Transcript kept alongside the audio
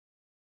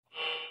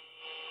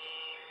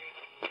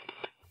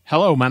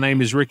Hello, my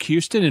name is Rick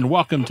Houston, and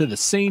welcome to the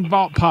Scene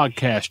Vault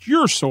Podcast,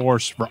 your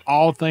source for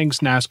all things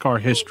NASCAR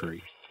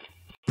history.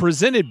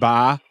 Presented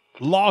by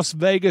Las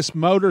Vegas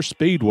Motor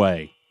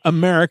Speedway,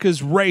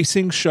 America's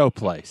racing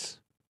showplace.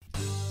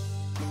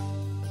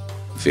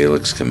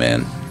 Felix come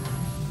in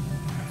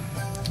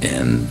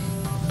and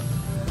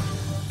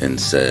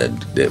said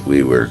that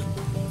we were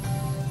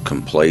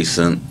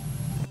complacent.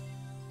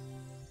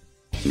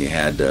 You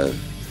had to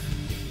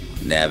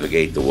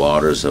navigate the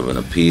waters of an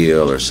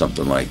appeal or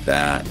something like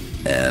that,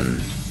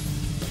 and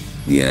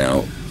you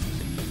know,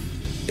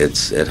 it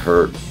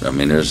hurt. I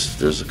mean,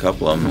 there's a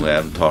couple of them who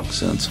haven't talked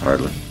since,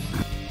 hardly.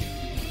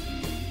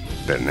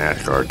 That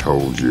NASCAR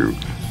told you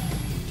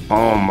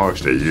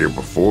almost a year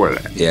before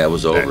that. Yeah, it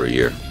was over a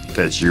year.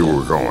 That you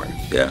were going.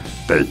 Yeah.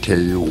 They tell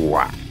you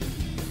why?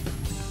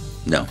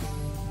 No.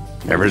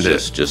 Never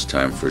did. Just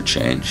time for a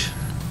change.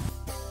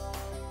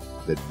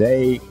 The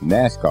day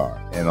NASCAR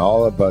and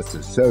all of us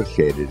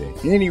associated in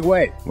any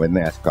way with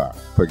NASCAR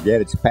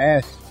forget its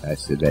past,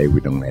 that's the day we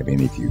don't have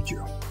any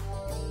future.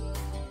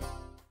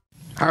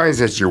 How is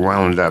it you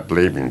wound up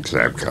leaving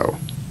Sabco?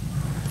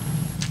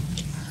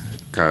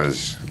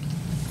 Because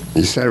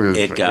you said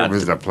it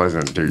was a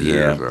pleasant 2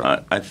 years.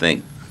 Yeah, I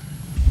think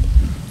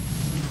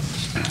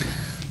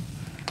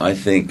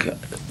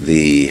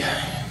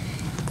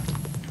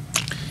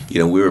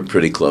we were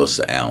pretty close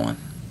to Alan,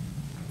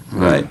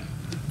 right?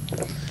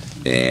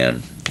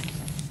 And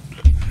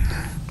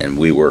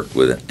we worked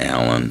with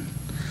Alan.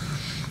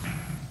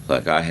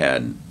 Like, I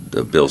had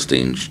the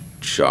Bilstein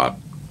shock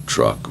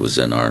truck was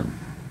in our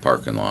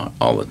parking lot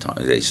all the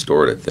time. They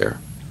stored it there,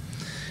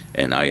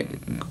 and I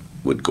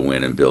would go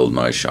in and build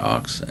my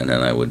shocks, and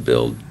then I would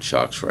build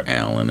shocks for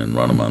Alan and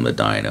run them on the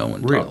dyno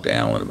and talk to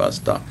Alan about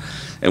stuff.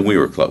 And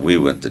we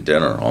went to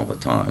dinner all the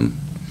time.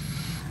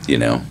 You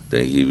know,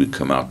 he would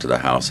come out to the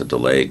house at the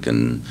lake,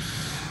 and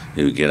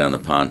he would get on the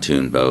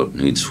pontoon boat,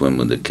 and he'd swim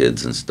with the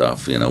kids and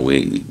stuff. You know,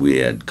 we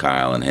had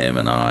Kyle and him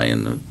and I,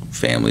 and the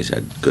families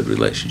had a good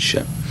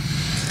relationship.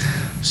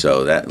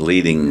 So that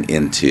leading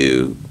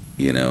into,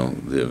 you know,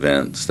 the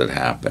events that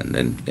happened,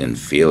 and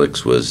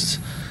Felix was,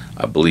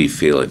 I believe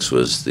Felix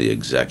was the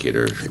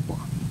executor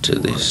to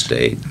the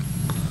estate.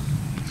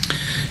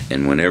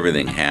 And when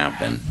everything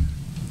happened,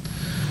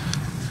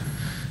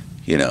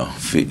 you know,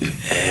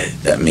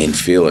 I mean,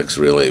 Felix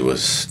really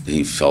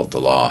he felt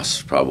the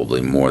loss probably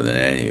more than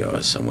any of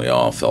us, and we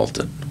all felt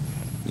it,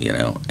 you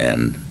know.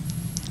 And,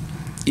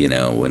 you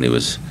know, when he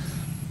was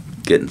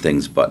getting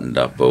things buttoned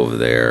up over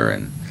there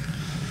and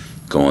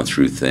going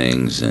through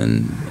things,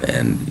 and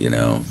you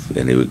know,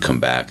 and he would come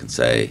back and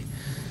say,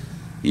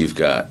 you've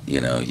got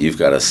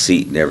a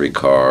seat in every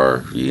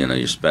car, you know,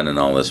 you're spending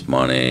all this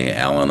money.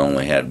 Alan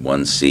only had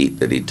one seat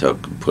that he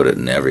took and put it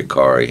in every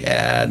car he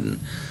had, and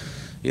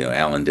you know,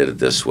 Alan did it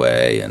this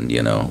way, and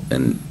you know,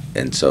 and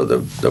so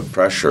the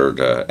pressure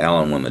to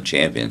Alan won the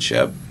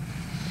championship,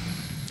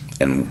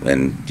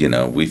 and you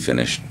know, we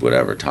finished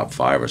whatever top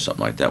 5 or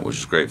something like that, which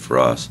was great for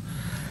us.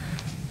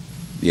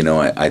 You know,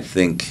 I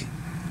think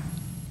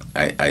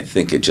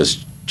it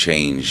just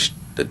changed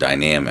the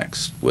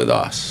dynamics with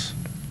us,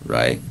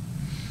 right?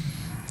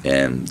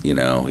 And you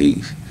know,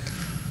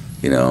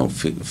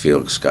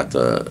 Felix got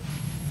the,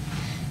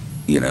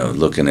 you know,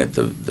 looking at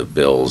the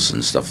bills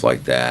and stuff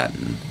like that,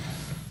 and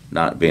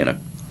not being a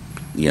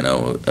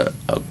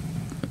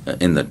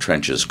in the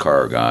trenches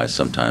car guy,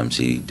 sometimes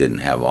he didn't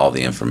have all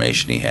the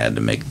information he had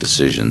to make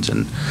decisions,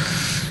 and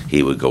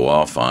he would go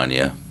off on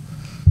you,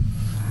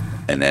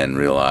 and then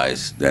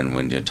realize, then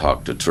when you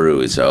talk to True,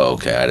 he'd say, oh,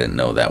 okay, I didn't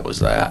know that was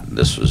that.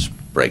 This was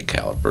brake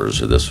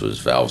calipers, or this was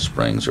valve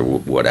springs, or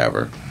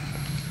whatever.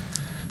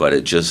 But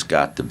it just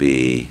got to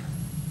be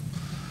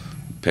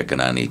picking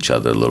on each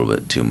other a little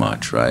bit too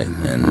much, right?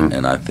 Mm-hmm.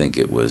 And I think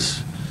it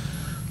was,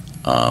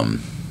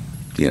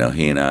 you know,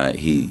 he and I,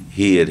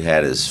 he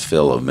had his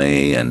fill of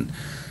me, and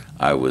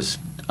I was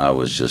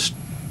just,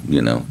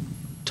 you know,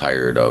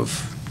 tired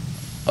of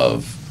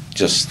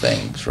just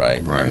things,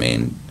 right? I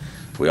mean,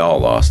 we all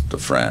lost a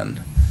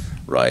friend,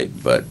 right?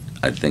 But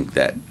I think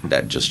that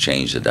just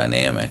changed the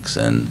dynamics,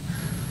 and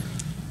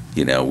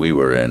you know, we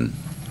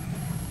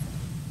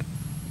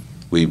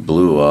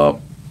blew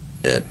up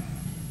at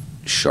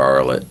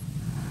Charlotte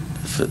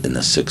in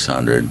the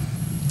 600,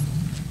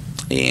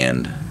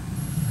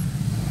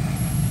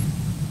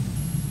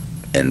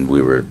 and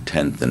we were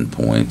 10th in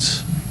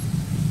points.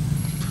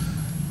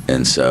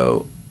 And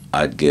so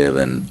I'd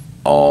given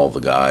all the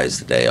guys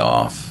the day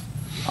off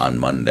on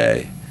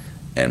Monday,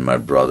 and my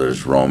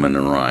brothers Roman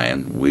and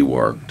Ryan, we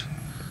worked,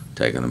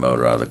 taking the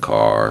motor out of the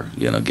car,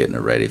 you know, getting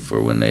it ready for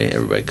when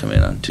everybody come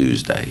in on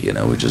Tuesday. You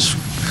know,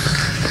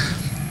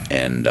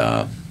 and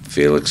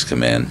Felix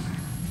come in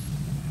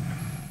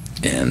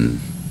and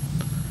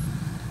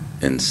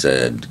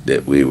said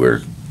that we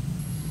were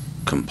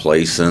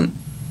complacent,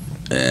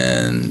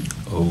 and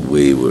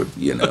we were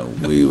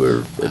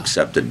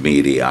accepted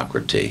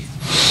mediocrity,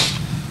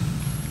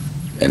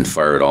 and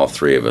fired all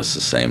 3 of us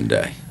the same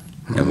day.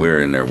 And we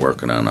were in there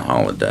working on a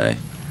holiday,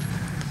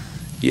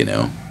 you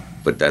know.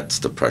 But that's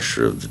the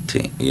pressure of the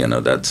team, you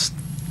know. That's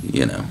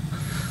you know.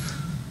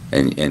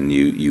 And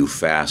you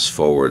fast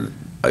forward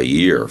a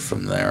year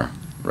from there,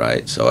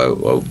 right?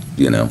 So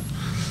you know,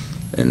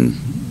 and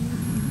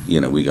you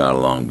know, we got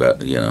along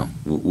better. You know,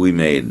 we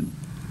made,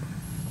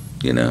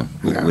 you know,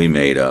 we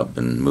made up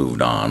and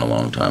moved on a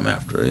long time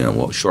after. You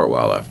know, a short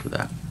while after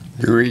that.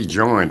 You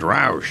rejoined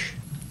Roush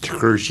to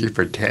crew chief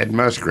for Ted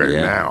Musgrave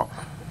now.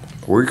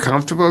 Were you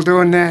comfortable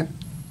doing that?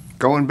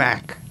 Going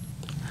back?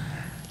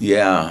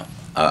 Yeah,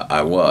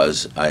 I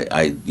was.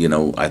 You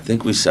know, I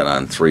think we sat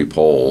on 3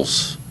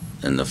 poles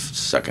in the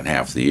second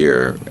half of the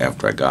year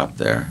after I got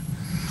there.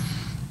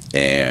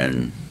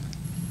 And,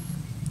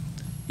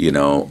 you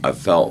know, I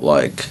felt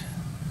like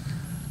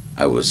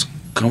I was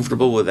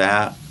comfortable with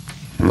that,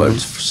 but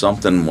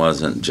something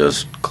wasn't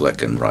just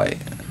clicking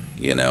right,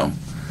 you know?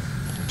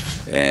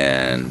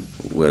 And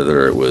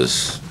whether it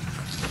was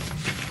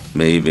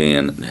me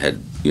had,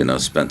 you know,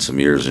 spent some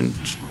years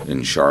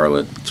in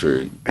Charlotte,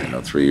 3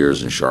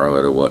 years in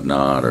Charlotte or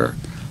whatnot, or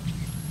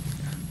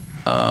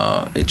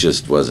it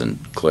just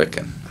wasn't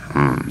clicking,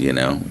 you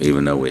know,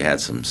 even though we had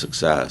some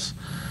success.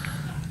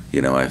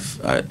 You know,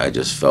 I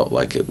just felt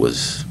like it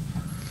was,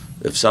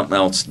 if something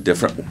else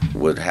different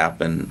would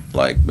happen,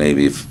 like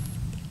maybe if,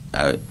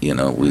 you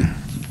know,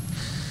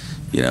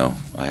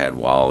 I had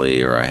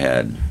Wally or I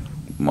had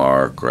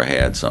Mark or I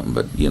had something,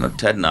 but, you know,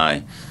 Ted and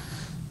I,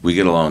 we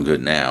get along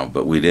good now,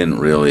 but we didn't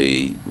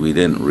really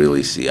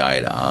see eye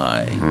to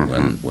eye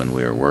when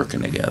we were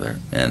working together.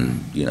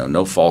 And, you know,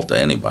 no fault to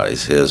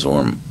anybody's, his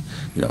or,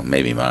 you know,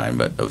 maybe mine,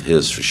 but of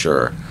his for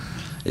sure.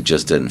 It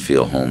just didn't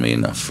feel homey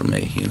enough for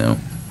me, you know.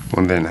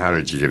 Well, then how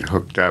did you get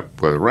hooked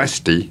up with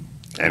Rusty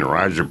and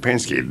Roger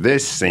Penske?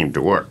 This seemed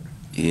to work.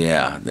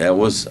 Yeah, that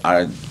was,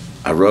 I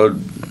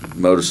rode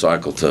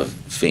motorcycle to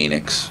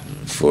Phoenix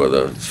for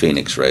the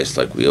Phoenix race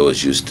like we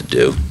always used to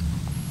do.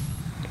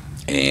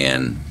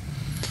 And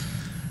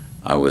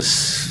I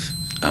was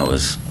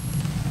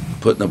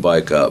putting the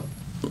bike up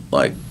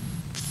like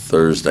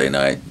Thursday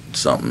night,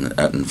 something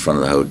in front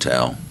of the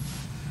hotel,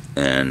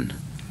 and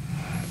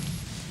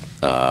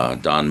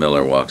Don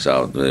Miller walks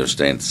out. They were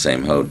staying at the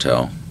same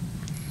hotel,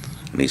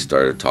 and he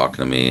started talking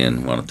to me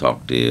and want to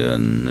talk to you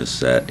and this,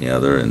 that, and the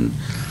other, and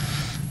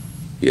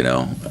you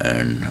know,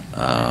 and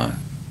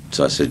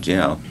so I said,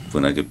 yeah,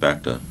 when I get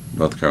back to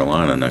North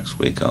Carolina next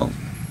week,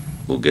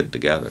 we'll get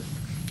together.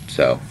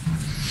 So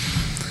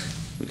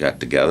we got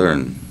together,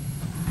 and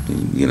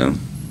you know,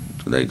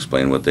 they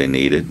explained what they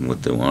needed and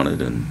what they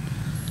wanted, and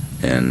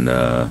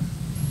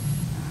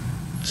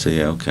so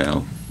yeah, okay,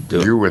 I'll do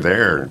it. You were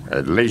there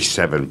at least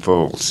 7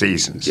 full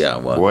seasons. Yeah,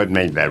 well, what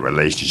made that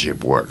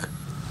relationship work?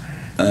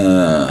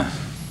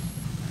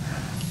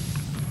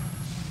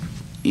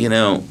 You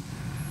know,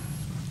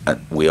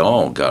 we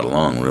all got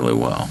along really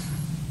well.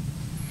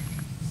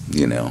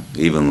 You know,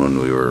 even when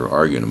we were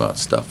arguing about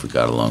stuff, we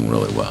got along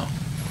really well.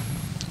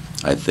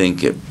 I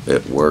think it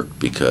worked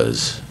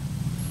because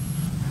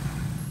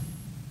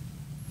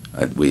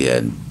we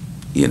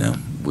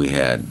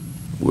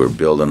were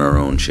building our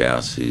own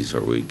chassis,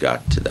 or we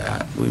got to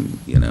that.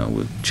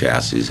 With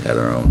chassis had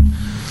our own,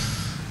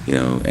 you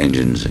know,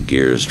 engines and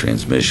gears,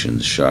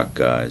 transmissions, shock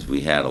guides.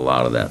 We had a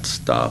lot of that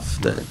stuff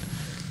that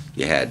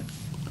you had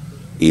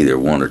either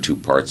 1 or 2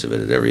 parts of it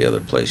at every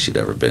other place you'd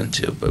ever been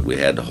to, but we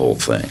had the whole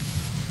thing.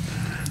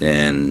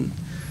 And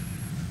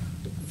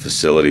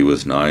facility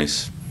was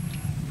nice,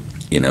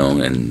 you know,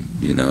 and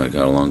you know, I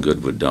got along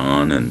good with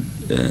Don and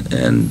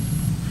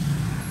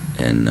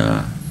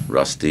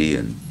Rusty,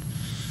 and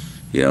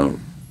you know,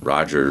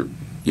 Roger,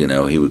 you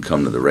know, he would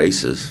come to the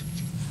races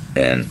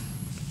and,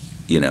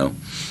 you know,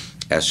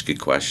 ask you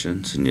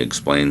questions and you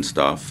explain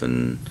stuff,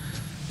 and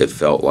it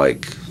felt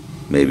like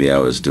maybe I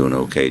was doing an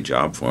okay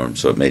job for him,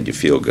 so it made you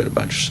feel good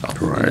about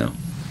yourself. Right. You know?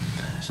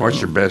 So, what's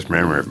your best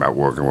memory about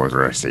working with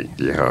Rusty?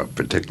 Do you have a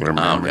particular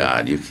memory? Oh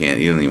God, you don't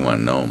even want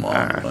to know them all.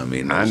 I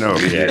mean, I know.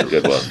 He had a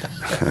good one.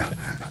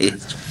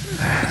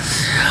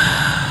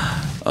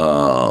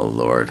 Oh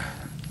Lord,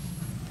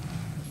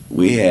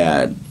 we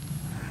had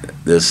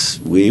this.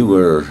 We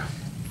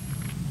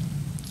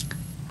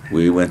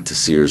went to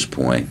Sears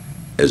Point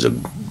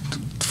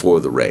for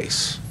the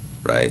race,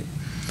 right?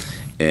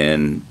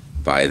 And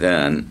by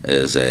then,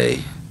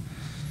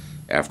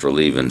 after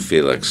leaving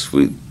Felix,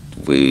 we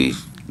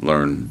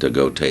learned to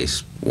go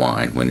taste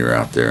wine when you're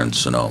out there in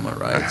Sonoma,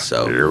 right?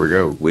 So here we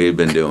go. We had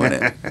been doing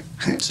it.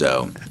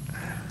 So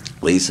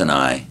Lisa and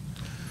I,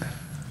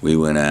 we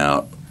went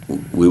out.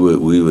 We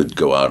would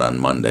go out on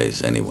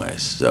Mondays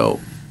anyways. So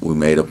we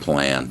made a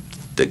plan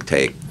to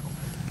take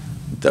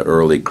the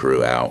early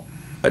crew out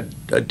a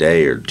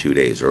day or 2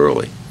 days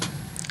early.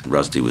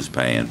 Rusty was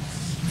paying,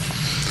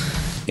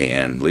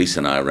 and Lisa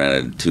and I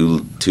rented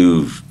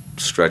two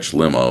stretch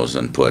limos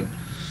and put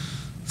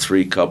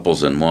 3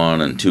 couples in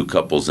one and 2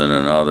 couples in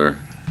another,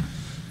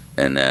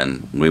 and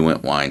then we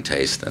went wine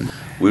tasting.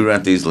 We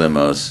rent these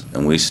limos,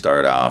 and we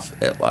start off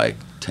at like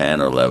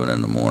 10 or 11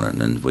 in the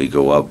morning, and we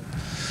go up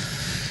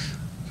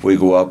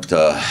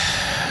to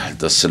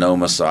the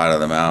Sonoma side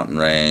of the mountain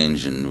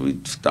range, and we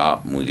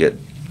stop and we get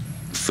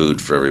food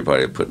for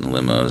everybody to put in the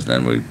limos, and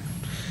then we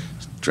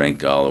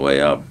drink all the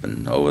way up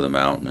and over the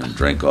mountain and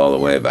drink all the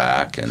way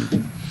back.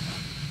 And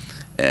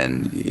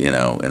you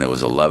know, and it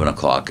was 11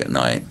 o'clock at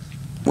night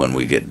when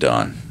we get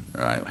done.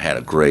 Right? Had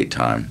a great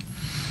time.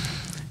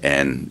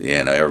 And,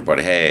 you know,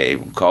 everybody, hey,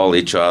 we'll call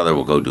each other.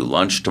 We'll go do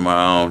lunch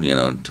tomorrow. You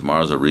know,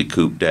 tomorrow's a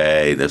recoup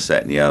day, this,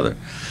 that, and the other.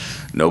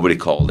 Nobody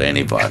called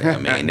anybody. I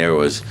mean,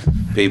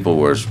 people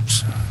were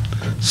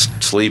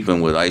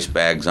sleeping with ice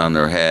bags on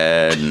their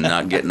head and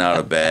not getting out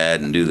of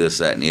bed and do this,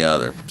 that, and the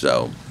other.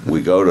 So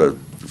we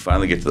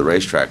finally get to the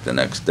racetrack the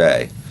next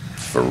day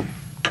for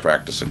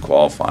practice and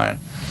qualifying.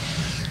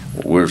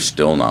 We're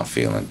still not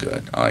feeling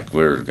good. Like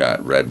we've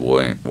got red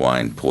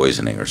wine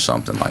poisoning or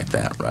something like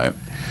that, right?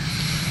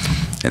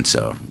 And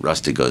so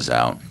Rusty goes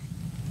out.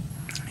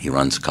 He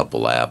runs a couple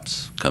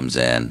laps, comes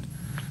in.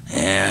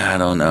 Yeah, I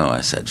don't know.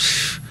 I said,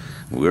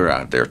 we were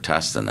out there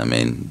testing. I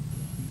mean,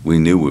 we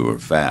knew we were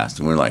fast,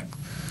 and we were like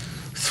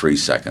 3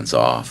 seconds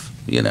off.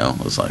 You know,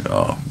 it was like,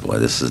 oh boy,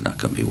 this is not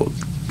going to be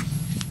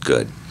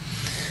good.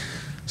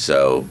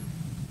 So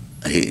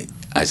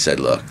I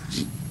said, look,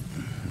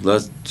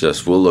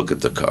 we'll look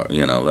at the car.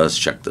 You know, let's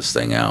check this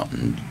thing out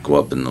and go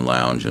up in the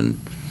lounge and,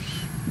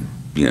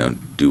 you know,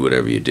 do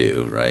whatever you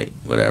do, right?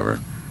 Whatever.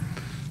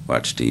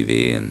 Watch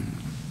TV and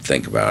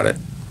think about it.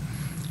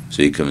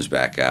 So he comes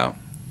back out,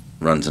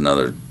 runs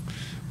another.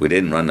 We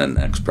didn't run the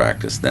next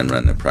practice, then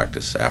run the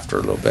practice after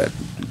a little bit,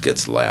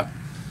 gets a lap.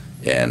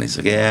 And he's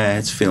like, yeah,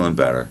 it's feeling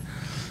better.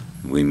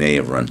 We may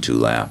have run 2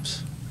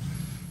 laps.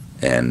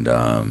 And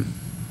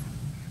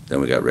then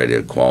we got ready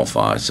to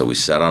qualify. So we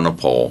sat on a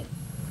pole,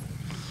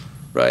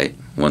 right?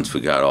 Once we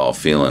got all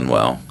feeling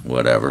well,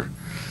 whatever.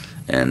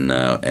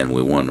 And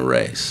we won the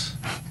race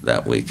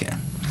that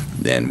weekend.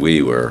 Then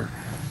we were.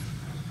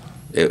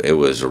 It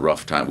was a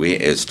rough time.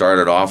 It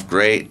started off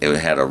great. It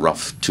had a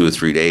rough 2 or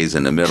 3 days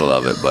in the middle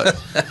of it, but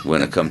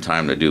when it come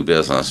time to do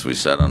business, we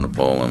sat on the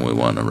pole and we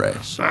won the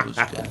race. So it was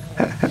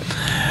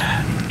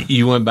good.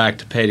 You went back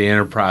to Petty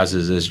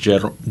Enterprises as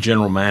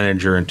general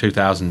manager in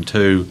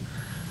 2002.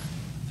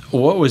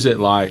 What was it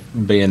like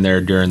being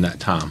there during that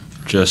time,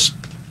 just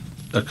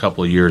a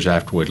couple of years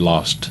after we'd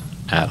lost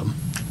Adam?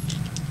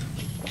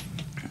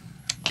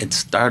 It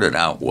started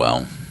out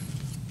well,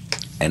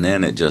 and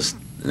then it just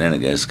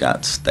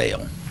got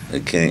stale.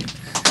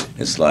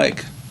 It's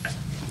like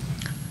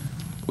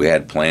we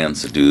had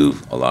plans to do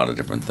a lot of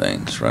different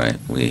things, right?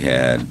 We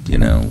had, you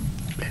know,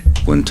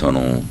 wind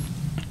tunnel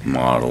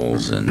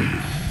models and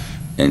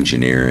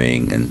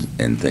engineering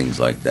and things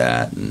like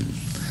that. And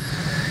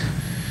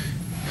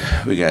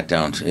we got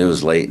down to, it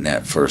was late in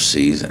that first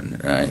season,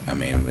 right? I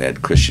mean, we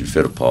had Christian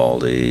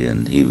Fittipaldi,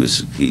 and he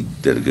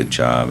did a good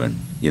job. And,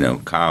 you know,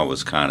 Kyle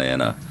was kind of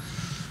in a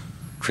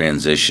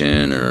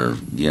transition, or,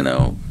 you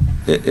know,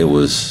 it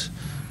was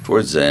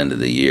towards the end of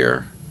the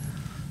year.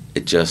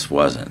 It just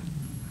wasn't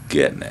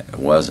getting it. It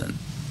wasn't,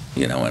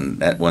 you know, and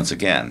that, once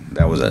again,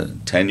 that was a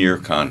 10-year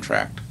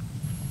contract.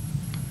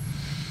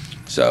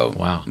 So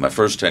wow. My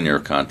first 10-year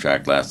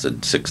contract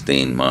lasted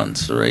 16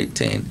 months or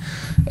 18,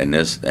 and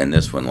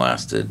this one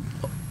lasted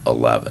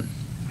 11.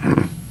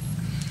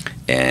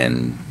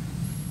 And,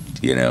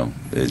 you know,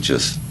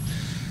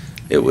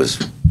 it was,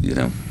 you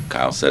know,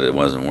 Kyle said it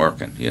wasn't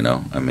working, you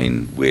know. I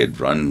mean, we had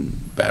run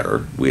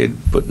better. We had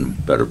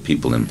put better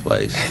people in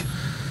place.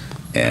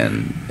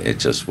 And it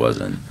just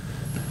wasn't,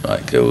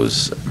 like, it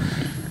was,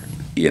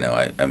 you know,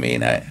 I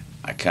mean, I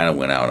kind of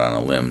went out on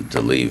a limb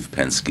to leave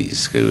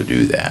Penske's to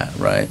do that,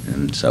 right?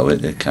 And so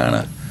it kind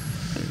of,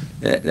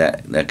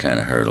 that kind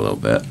of hurt a little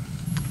bit.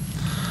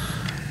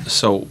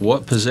 So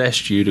what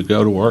possessed you to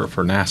go to work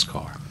for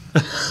NASCAR?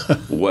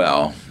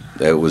 Well,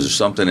 there was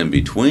something in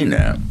between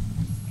that.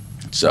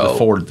 So the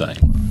Ford thing.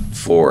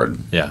 Ford.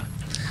 Yeah.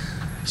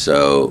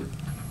 So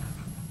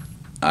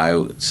I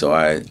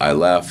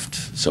left.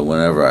 So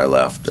whenever I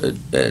left at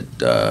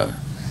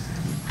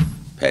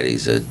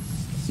Petty's at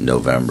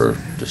November,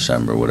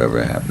 December, whatever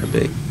it happened to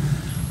be,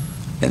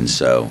 and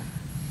so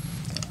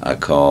I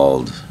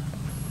called.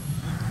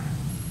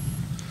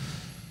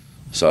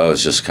 So I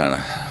was just kind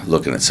of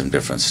looking at some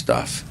different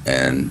stuff,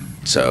 and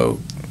so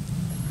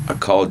I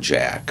called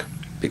Jack,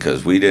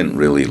 because we didn't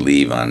really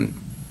leave on.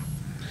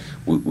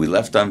 We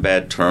left on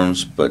bad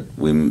terms, but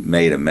we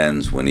made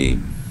amends when he,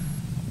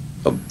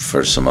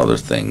 for some other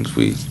things,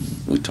 we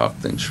talked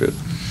things through.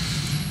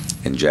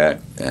 And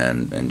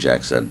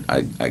Jack said,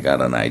 I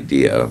got an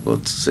idea.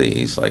 Let's see.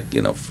 He's like,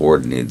 you know,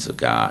 Ford needs a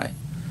guy.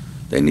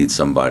 They need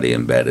somebody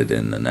embedded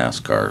in the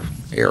NASCAR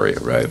area,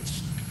 right?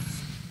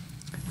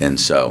 And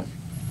so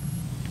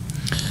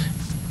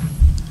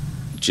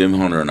Jim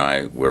Hunter and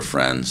I were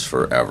friends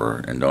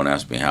forever, and don't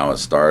ask me how it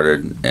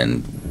started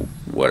and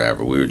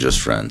whatever. We were just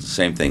friends.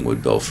 Same thing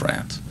with Bill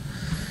France.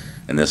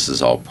 And this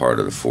is all part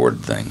of the Ford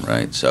thing,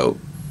 right? So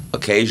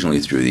occasionally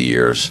through the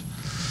years,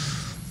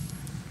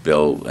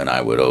 Bill and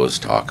I would always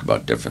talk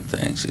about different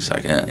things. He's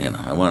like, yeah, you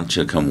know, I want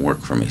you to come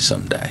work for me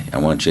someday. I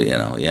want you, you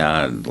know,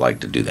 yeah, I'd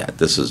like to do that.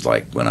 This is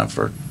like went on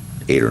for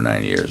 8 or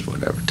 9 years,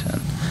 whatever, 10.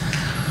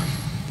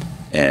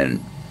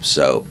 And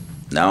so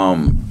now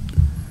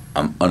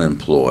I'm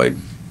unemployed.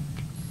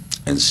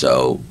 And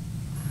so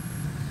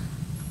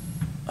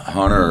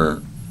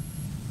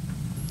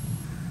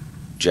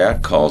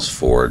Jack calls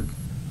Ford,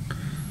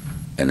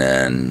 and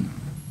then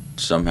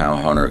somehow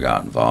Hunter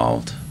got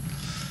involved,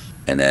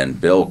 and then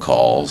Bill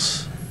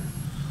calls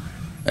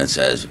and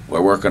says,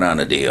 we're working on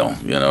a deal,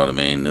 you know what I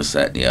mean, this,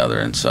 that, and the other.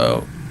 And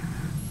so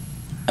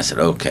I said,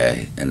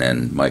 okay. And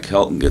then Mike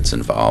Helton gets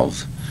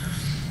involved.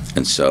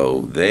 And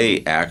so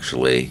they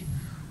actually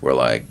were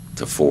like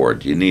to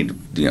Ford, you need,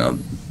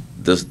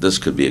 this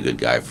could be a good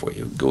guy for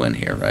you. Go in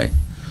here, right?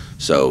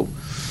 So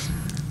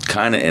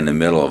kind of in the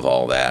middle of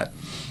all that,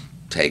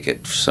 take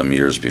it some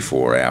years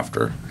before or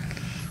after,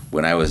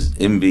 when I was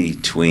in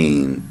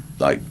between,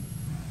 like,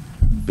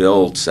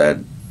 Bill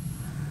said,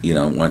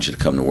 I want you to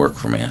come to work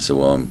for me. I said,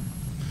 well,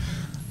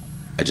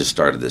 I just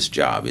started this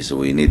job. He said,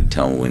 well, you need to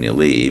tell me when you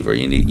leave, or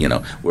you need,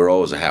 we're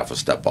always a half a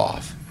step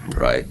off,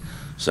 right?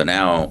 So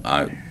now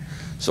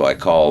I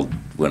called,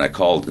 when I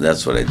called,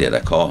 that's what I did. I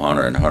called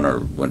Hunter, and Hunter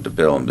went to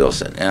Bill, and Bill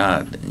said,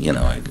 I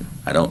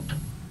don't,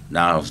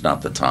 now's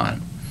not the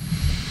time.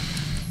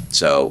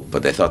 So,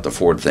 but they thought the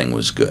Ford thing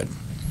was good.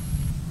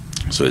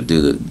 So I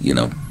do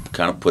the,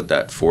 kind of put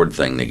that Ford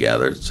thing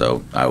together.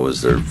 So I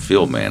was their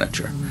field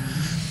manager.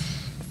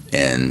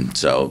 And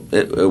so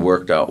it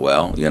worked out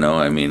well.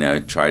 I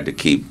tried to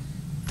keep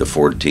the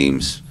Ford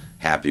teams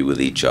happy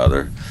with each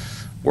other.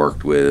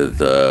 Worked with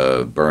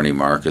Bernie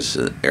Marcus'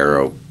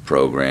 Aero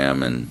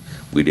program, and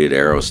we did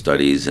aero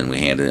studies, and we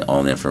handed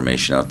all the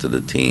information out to the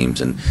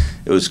teams. And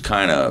it was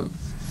kind of,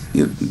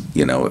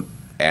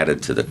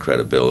 added to the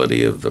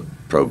credibility of the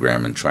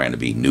program and trying to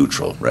be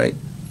neutral, right?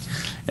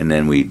 And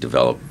then we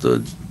developed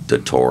the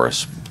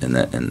Taurus in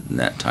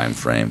that time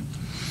frame.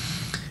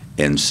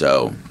 And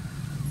so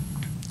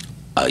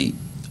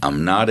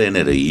I'm not in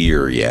it a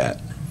year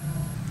yet,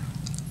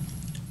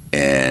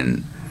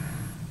 and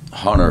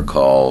Hunter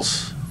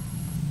calls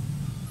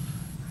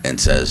and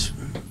says,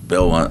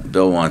 Bill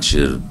wants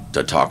you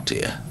to talk to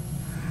you.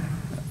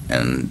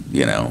 And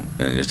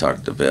and you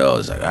talk to Bill.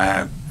 He's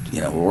like,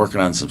 we're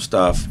working on some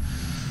stuff.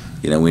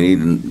 We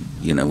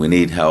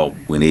need help.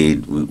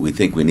 We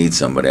think we need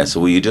somebody. I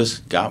said, well, you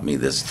just got me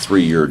this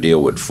 3-year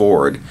deal with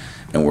Ford,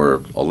 and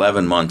we're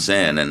 11 months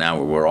in, and now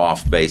we're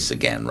off base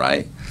again,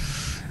 right?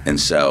 And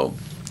so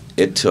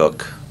they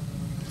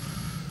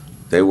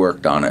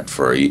worked on it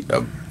for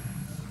a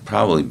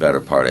probably better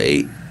part of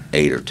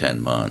 8 or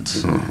 10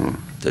 months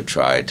to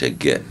try to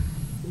get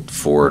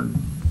Ford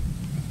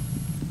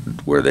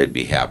where they'd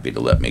be happy to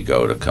let me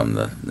go to come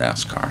to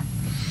NASCAR.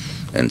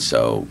 And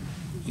so,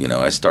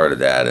 I started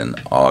that in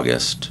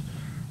August,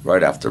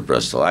 right after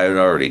Bristol. I had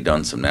already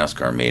done some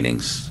NASCAR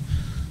meetings,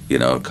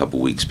 a couple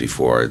weeks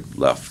before I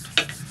left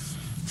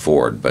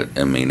Ford, but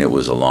it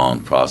was a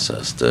long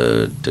process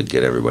to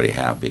get everybody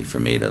happy for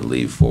me to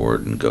leave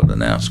Ford and go to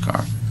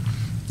NASCAR.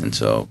 And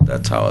so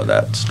that's how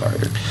that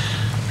started.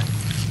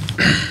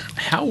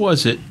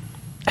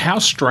 How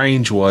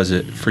strange was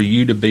it for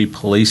you to be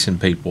policing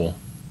people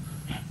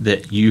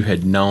that you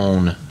had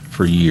known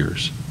for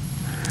years?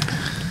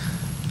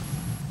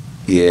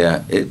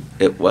 Yeah,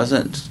 it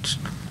wasn't.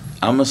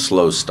 I'm a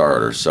slow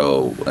starter,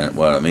 so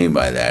what I mean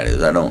by that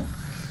is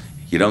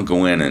you don't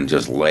go in and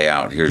just lay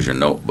out, here's your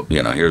note,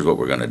 here's what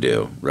we're going to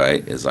do,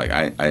 right? It's like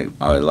I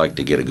like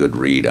to get a good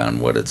read on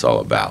what it's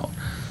all about.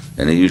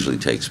 And it usually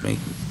takes me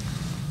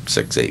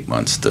 6-8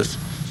 months to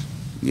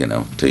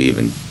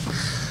even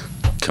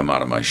come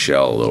out of my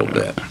shell a little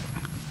bit.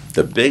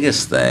 The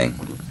biggest thing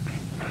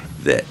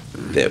that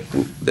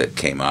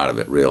came out of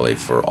it really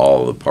for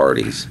all the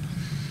parties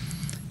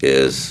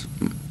is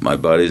my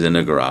buddies in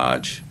the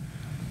garage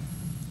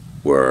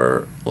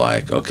were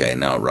like, okay,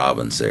 now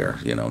Robin's there.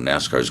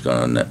 NASCAR's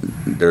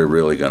they're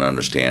really going to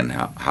understand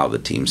how the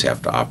teams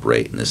have to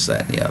operate and this,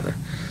 that, and the other.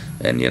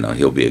 And,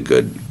 he'll be a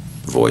good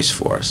voice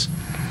for us.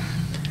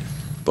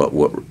 But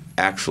what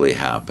actually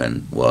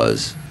happened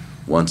was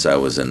once I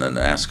was in the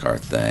NASCAR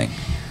thing,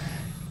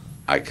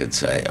 I could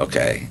say,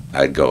 okay,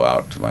 I'd go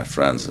out to my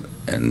friends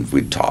and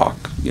we'd talk,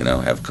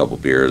 have a couple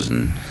beers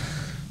and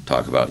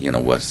talk about,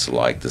 what's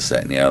like this,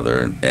 that, and the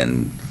other.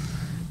 And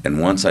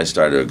once I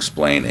started to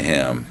explain to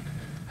him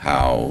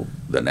how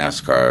the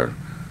NASCAR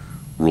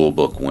rule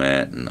book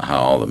went and how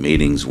all the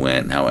meetings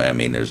went and how,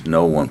 there's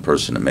no one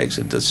person that makes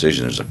a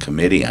decision. There's a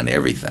committee on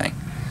everything.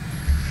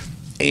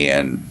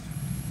 And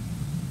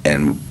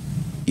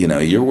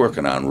you're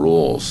working on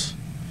rules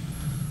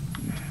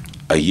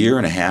a year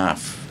and a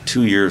half,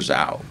 2 years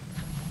out,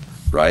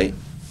 right?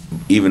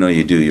 Even though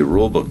you do your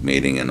rule book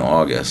meeting in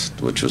August,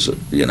 which was,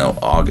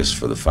 August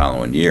for the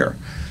following year,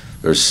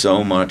 there's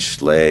so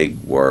much leg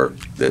work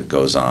that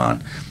goes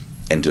on.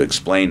 And to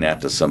explain that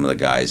to some of the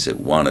guys that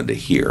wanted to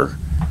hear,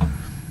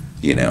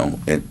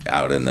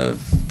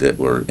 that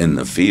were in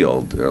the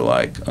field, they're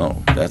like,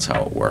 oh, that's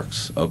how it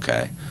works.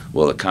 Okay.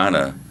 Well, it kind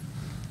of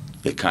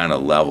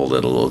leveled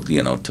it a little,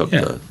 took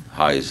the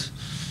highs,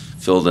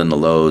 filled in the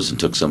lows and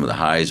took some of the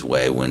highs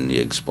away when you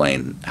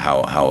explained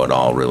how it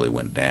all really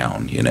went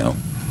down, You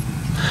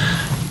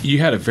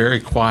had a very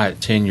quiet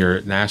tenure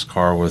at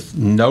NASCAR with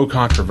no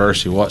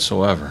controversy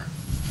whatsoever.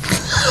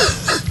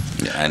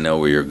 I know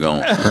where you're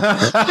going.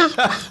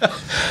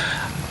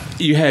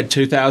 You had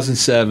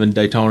 2007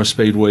 Daytona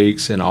Speed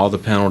Weeks and all the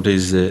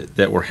penalties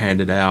that were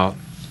handed out.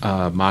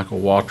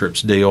 Michael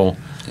Waltrip's deal.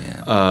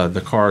 Yeah.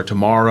 The car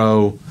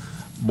tomorrow.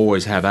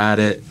 Boys have at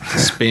it.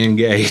 Spin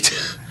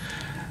gate.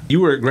 You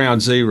were at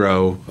ground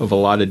zero of a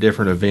lot of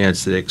different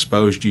events that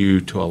exposed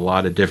you to a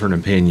lot of different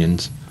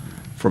opinions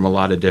from a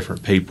lot of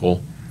different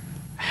people.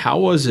 How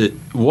was it?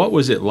 What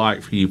was it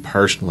like for you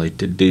personally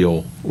to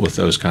deal with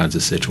those kinds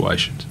of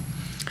situations?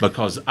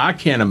 Because I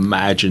can't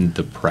imagine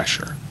the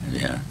pressure.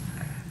 Yeah.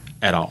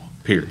 At all.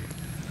 Period.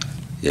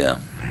 Yeah.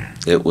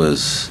 It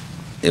was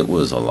a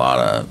lot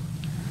of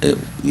it.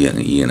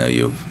 You know,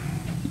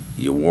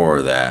 you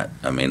wore that.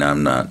 I mean,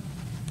 I'm not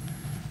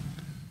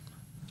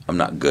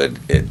good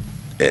at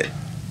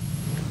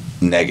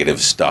negative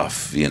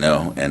stuff, you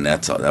know, and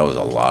that was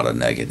a lot of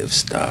negative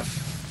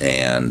stuff.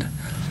 And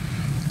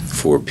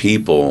for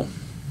people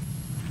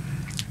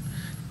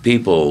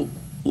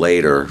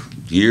later,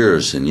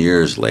 years and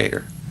years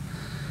later,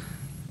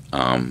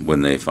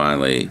 when they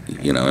finally,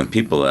 you know, and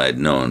people that I'd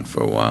known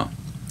for a while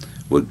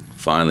would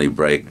finally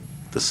break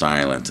the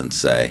silence and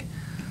say,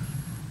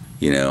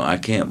 you know, I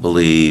can't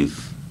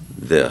believe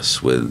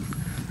this with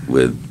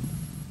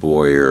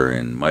Boyer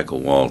and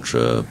Michael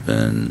Waltrip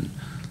and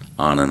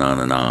on and on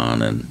and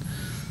on,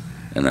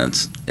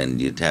 and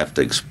you'd have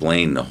to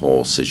explain the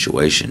whole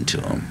situation to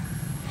them.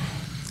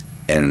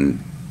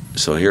 And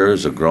so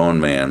here's a grown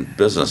man,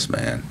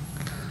 businessman,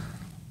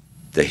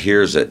 that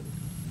hears it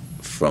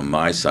from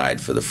my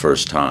side for the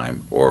first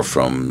time, or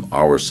from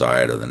our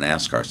side or the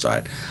NASCAR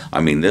side.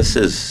 I mean, this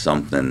is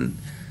something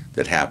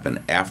that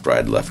happened after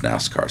I'd left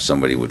NASCAR.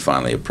 Somebody would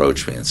finally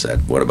approach me and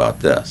said, what about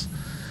this?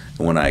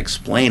 And when I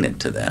explain it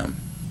to them,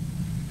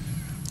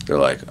 they're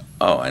like,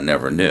 oh, I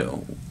never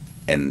knew.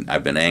 And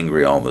I've been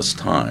angry all this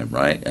time,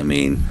 right? I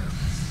mean,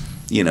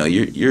 you know,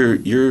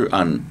 you're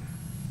on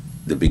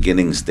the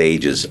beginning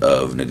stages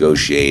of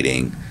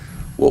negotiating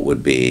what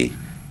would be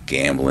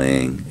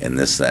gambling and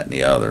this, that, and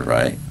the other,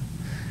 right?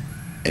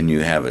 And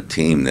you have a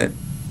team that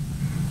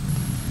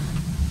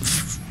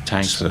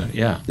tanks it,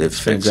 yeah. That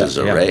fixes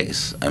a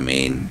race. I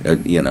mean,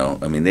 you know,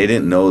 I mean, they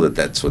didn't know that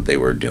that's what they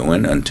were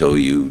doing until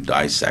you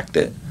dissect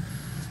it,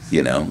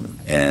 you know.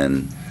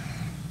 And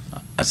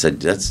I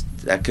said, that's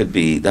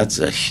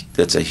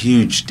a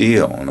huge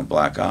deal on a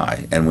black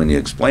eye. And when you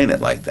explain it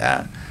like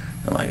that,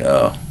 I'm like,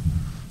 oh,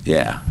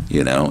 yeah,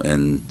 you know.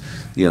 And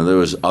you know, there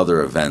was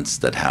other events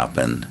that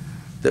happened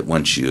that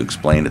once you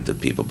explain it to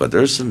people, but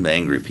there's some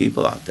angry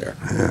people out there,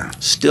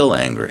 still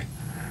angry.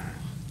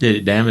 Did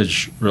it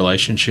damage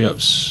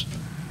relationships?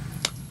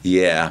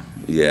 Yeah.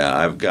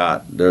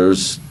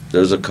 There's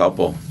a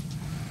couple,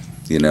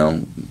 you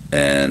know,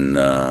 and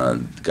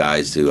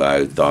guys who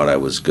I thought I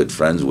was good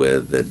friends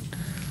with that,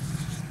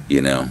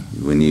 you know,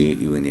 when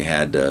you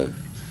had to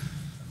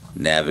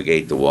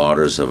navigate the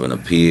waters of an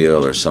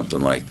appeal or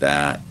something like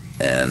that,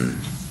 and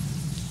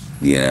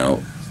you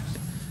know,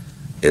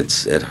 it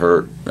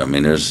hurt. I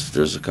mean,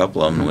 there's a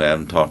couple of them who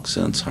haven't talked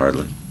since,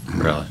 hardly.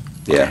 Really?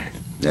 Yeah,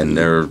 and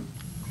they're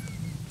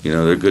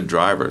good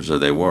drivers, or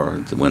they were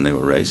when they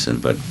were racing,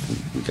 but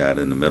we got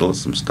in the middle of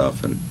some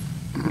stuff, and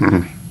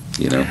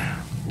you know.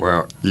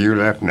 Well, you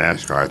left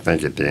NASCAR, I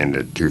think, at the end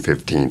of the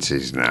 2015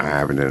 season. I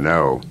happen to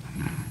know,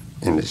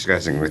 in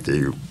discussing with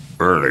you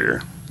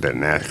earlier, that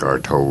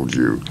NASCAR told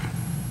you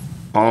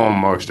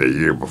almost a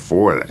year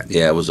before that.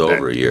 Yeah, it was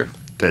over a year.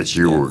 That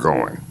you were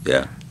going.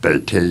 Yeah. They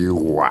tell you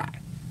why?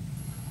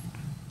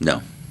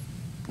 No.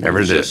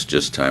 Never did.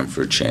 Just time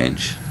for a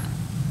change.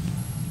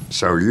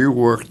 So you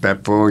worked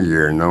that full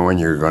year knowing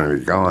you were going to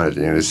be gone at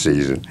the end of the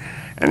season,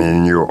 and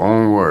in your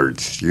own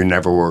words, you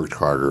never worked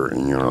harder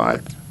in your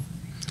life.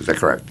 Is that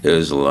correct? It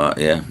was a lot,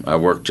 yeah. I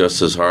worked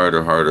just as hard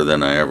or harder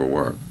than I ever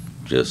worked,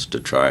 just to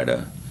try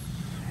to,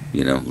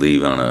 you know,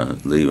 leave on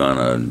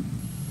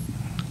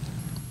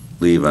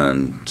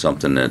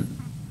something that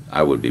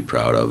I would be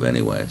proud of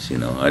anyways, you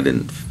know. I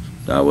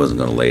wasn't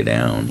going to lay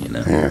down, you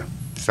know. Yeah.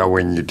 So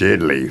when you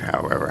did leave,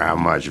 however, how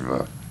much of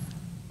a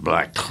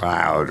black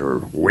cloud or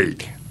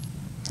weight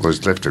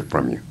was lifted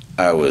from you?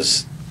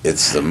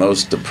 It's the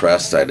most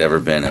depressed I'd ever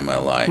been in my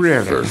life.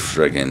 Really? For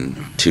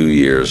friggin' 2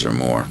 years or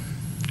more.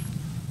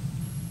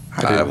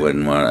 I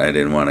didn't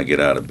want to get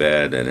out of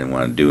bed. I didn't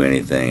want to do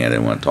anything. I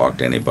didn't want to talk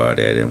to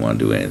anybody. I didn't want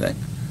to do anything.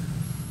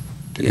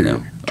 You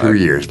know, 2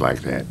 years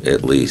like that.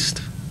 At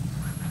least.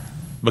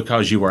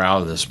 Because you were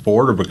out of the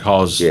sport, or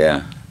because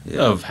yeah.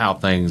 of how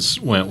things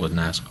went with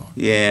NASCAR?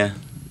 Yeah,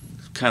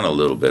 kind of a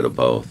little bit of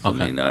both.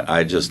 Okay. I mean,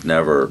 I just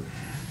never,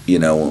 you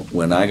know,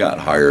 when I got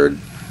hired,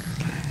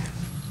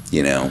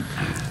 you know,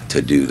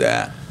 to do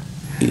that,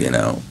 you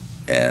know,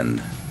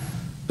 and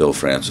Bill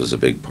France was a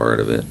big part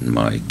of it, and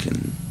Mike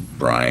and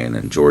Brian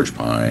and George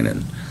Pine,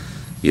 and,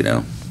 you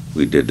know,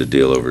 we did the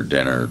deal over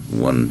dinner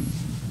one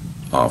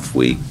off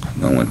week.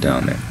 I went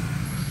down there.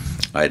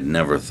 I'd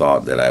never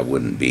thought that I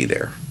wouldn't be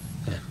there.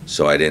 Yeah.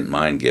 So I didn't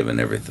mind giving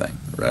everything,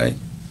 right?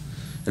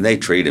 And they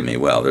treated me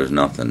well. There's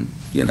nothing,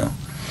 you know.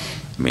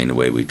 I mean, the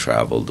way we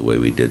traveled, the way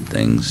we did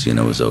things, you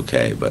know, was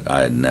okay. But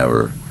I had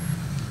never,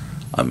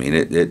 I mean,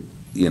 it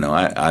you know,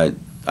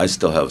 I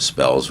still have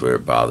spells where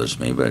it bothers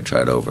me, but I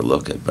try to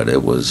overlook it. But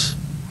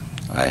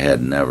I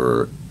had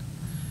never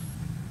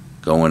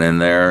going in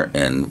there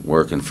and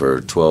working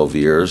for 12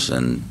 years,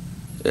 and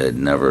it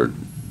never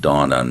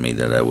dawned on me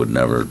that I would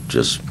never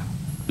just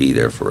be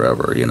there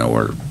forever,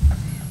 or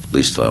at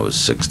least till I was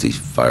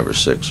 65 or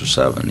 6 or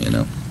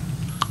 7,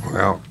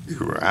 Well, you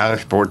were out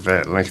of sports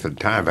that length of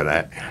time,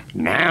 but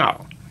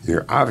now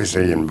you're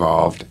obviously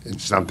involved in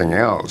something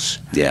else.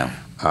 Yeah.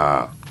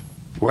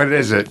 What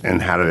is it,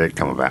 and how did it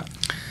come about?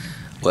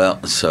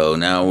 Well, so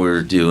now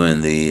we're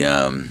doing the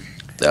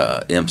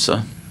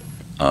IMSA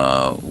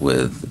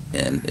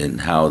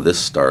and how this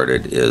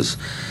started is,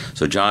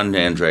 so John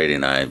Andrade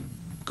and I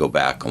go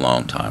back a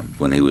long time.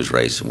 When he was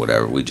racing,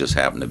 whatever, we just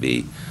happened to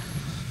be,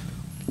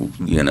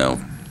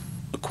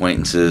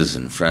 acquaintances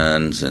and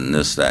friends and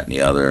this, that, and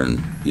the other.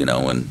 And,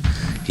 when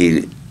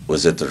he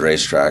was at the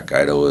racetrack,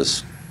 I'd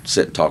always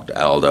sit and talk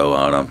to Aldo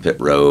out on pit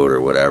road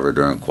or whatever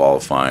during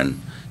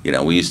qualifying.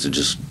 We used to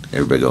just,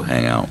 everybody go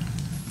hang out.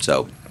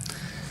 So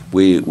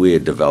we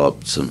had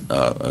developed some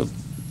a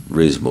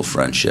reasonable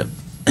friendship.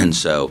 And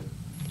so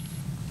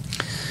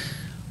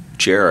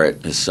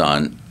Jarrett, his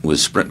son,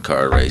 was sprint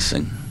car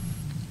racing,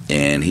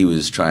 and he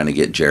was trying to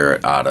get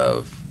Jarrett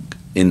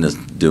into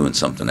doing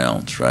something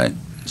else, right?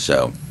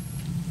 So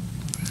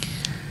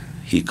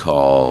he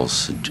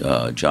calls,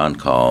 John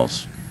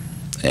calls,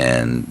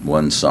 and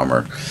one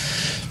summer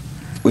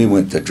we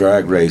went to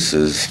drag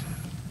races.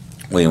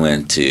 We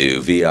went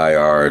to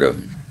VIR to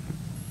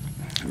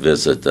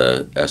visit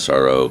the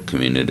SRO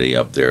community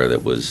up there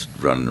that was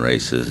running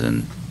races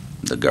and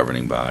the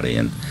governing body,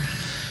 and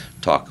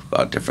talk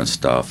about different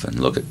stuff and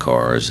look at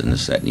cars and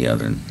this, that, and the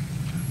other.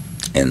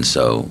 And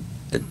so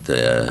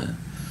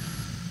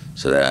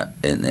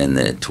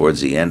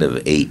towards the end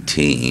of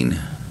 18,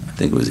 I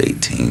think it was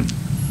 18,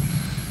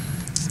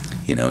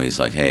 he's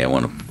like, hey, I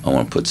want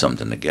to put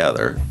something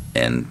together,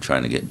 and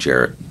trying to get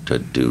Jarrett to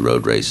do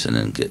road racing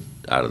and get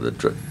out of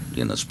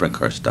the sprint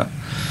car stuff.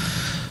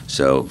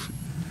 So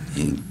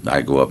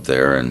I go up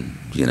there and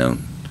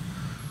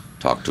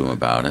talk to him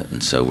about it,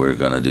 and so we're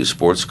going to do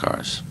sports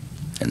cars.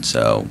 And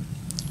so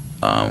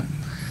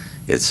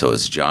it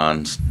was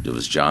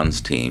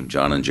John's team,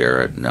 John and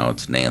Jarrett. Now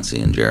it's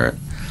Nancy and Jarrett,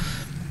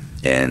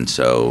 and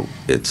so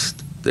it's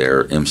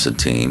their IMSA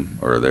team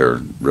or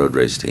their road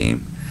race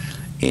team,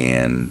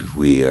 and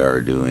we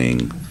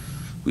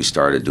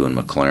started doing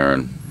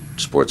McLaren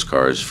sports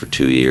cars for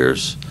 2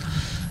 years,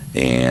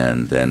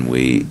 and then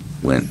we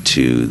went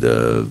to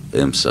the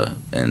IMSA,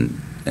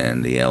 and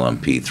the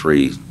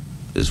LMP3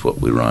 is what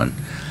we run.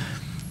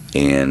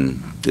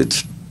 And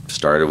it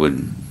started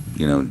with,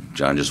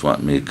 John just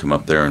wanted me to come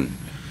up there and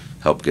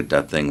help get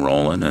that thing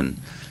rolling. And,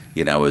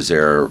 I was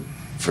there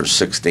for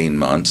 16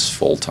 months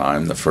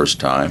full-time the first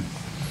time.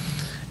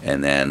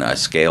 And then I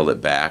scaled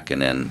it back,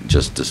 and then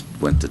just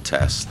went to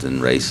test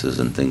and races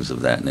and things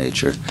of that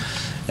nature.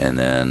 And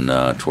then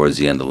towards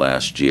the end of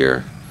last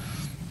year,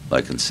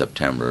 like in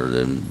September,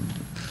 then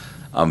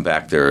I'm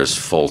back there as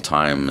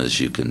full-time as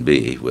you can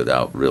be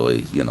without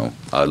really,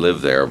 I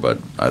live there, but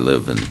I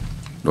live in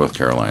North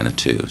Carolina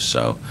too,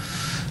 so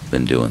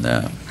been doing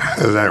that. How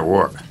does that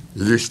work?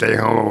 You stay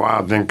home a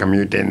while, then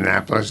commute to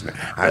Indianapolis?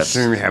 I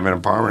assume you have an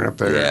apartment up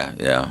there?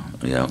 Yeah.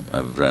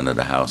 I've rented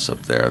a house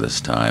up there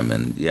this time,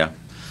 and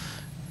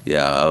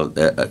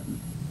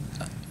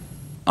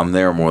I'm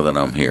there more than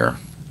I'm here,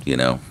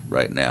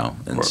 right now.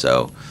 And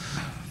so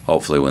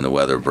hopefully when the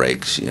weather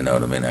breaks,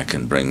 I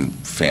can bring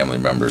family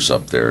members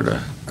up there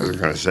to. I was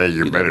going to say,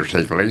 you better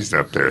take Lisa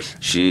up there.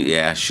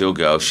 She'll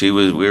go.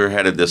 We were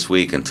headed this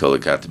week until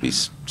it got to be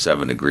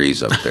 7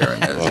 degrees up there,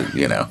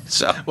 and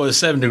so. Well, it's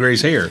 7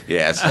 degrees here.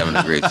 Yeah, it's 7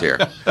 degrees here.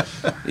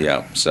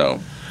 Yeah, so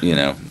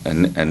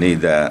I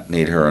need that.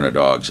 Need her and the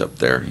dogs up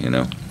there.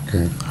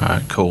 Okay. All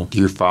right, cool. Do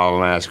you follow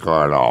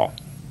NASCAR at all?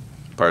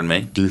 Pardon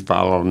me? Do you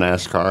follow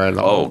NASCAR at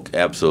all? Oh,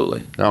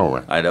 absolutely.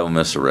 Oh, I don't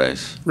miss a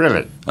race.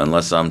 Really?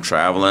 Unless I'm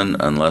traveling,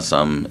 unless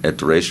I'm at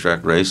the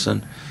racetrack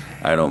racing,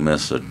 I don't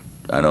miss a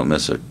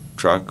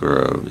truck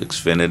or a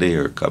Xfinity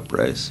or a Cup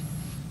race.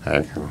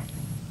 Heck.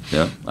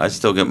 Yeah, I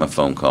still get my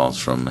phone calls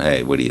from,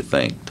 hey, what do you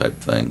think, type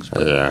things.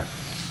 But, yeah.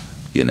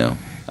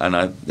 And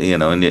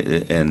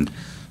and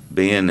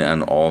being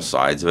on all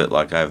sides of it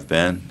like I've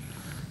been,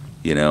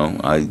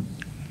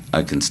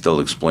 I can still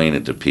explain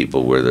it to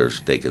people where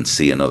they can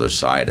see another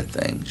side of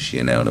things.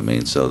 You know what I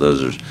mean? So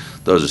those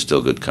are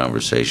still good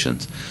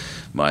conversations.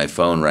 My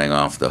phone rang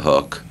off the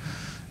hook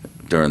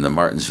during the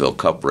Martinsville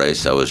Cup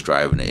race. I was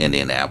driving to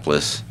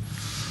Indianapolis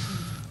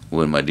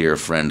when my dear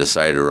friend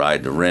decided to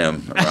ride the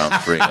rim around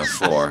 3 and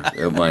 4.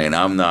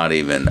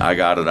 I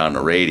got it on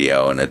the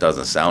radio, and it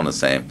doesn't sound the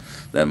same.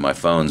 Then my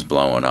phone's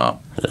blowing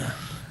up. Yeah.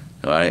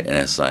 Right? And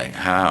it's like,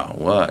 how,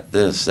 what,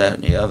 this, that,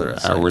 and the other.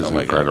 That was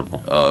incredible.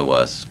 God. Oh, it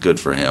was. Good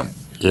for him.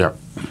 Yep.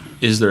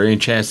 Is there any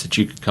chance that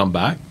you could come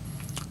back?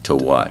 To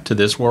what? To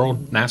this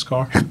world,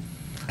 NASCAR?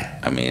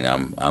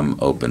 I'm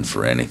open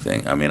for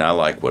anything. I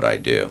like what I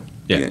do.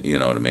 Yeah. You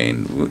know what I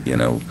mean? You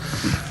know,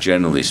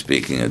 generally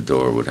speaking, a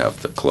door would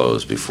have to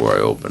close before I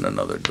open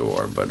another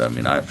door. But I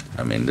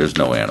mean, there's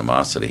no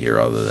animosity here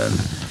other than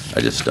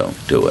I just don't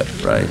do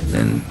it, right?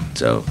 And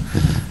so,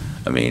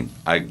 I mean,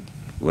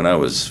 when I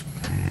was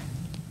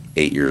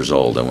 8 years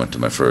old, I went to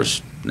my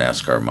first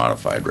NASCAR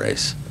modified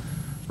race,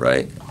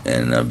 right?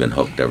 And I've been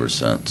hooked ever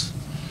since.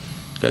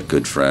 Got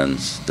good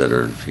friends that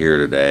are here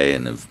today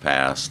and have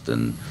passed,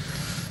 and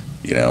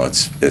you know,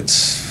 it's.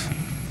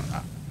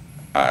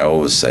 I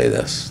always say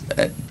this: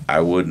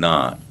 I would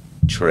not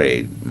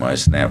trade my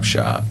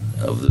snapshot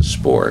of the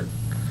sport,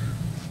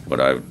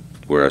 where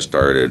I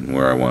started and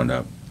where I wound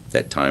up,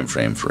 that time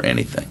frame for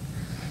anything.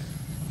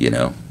 You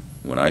know,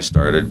 when I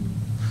started,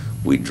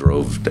 we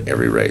drove to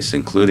every race,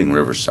 including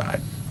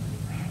Riverside.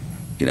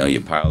 You know,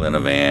 you piled in a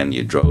van,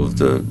 you drove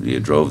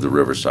the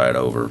Riverside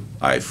over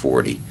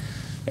I-40,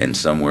 and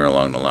somewhere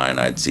along the line,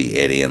 I'd see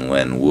Eddie and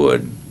Len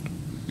Wood,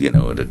 you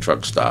know, at a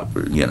truck stop.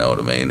 You know what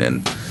I mean?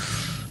 And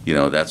you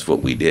know, that's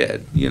what we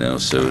did. You know,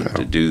 so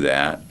to do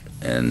that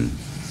and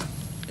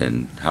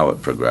how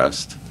it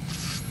progressed.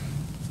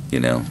 You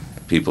know,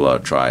 people ought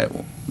to try it.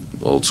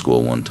 Old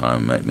school one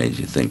time made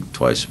you think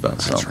twice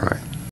about something. That's right.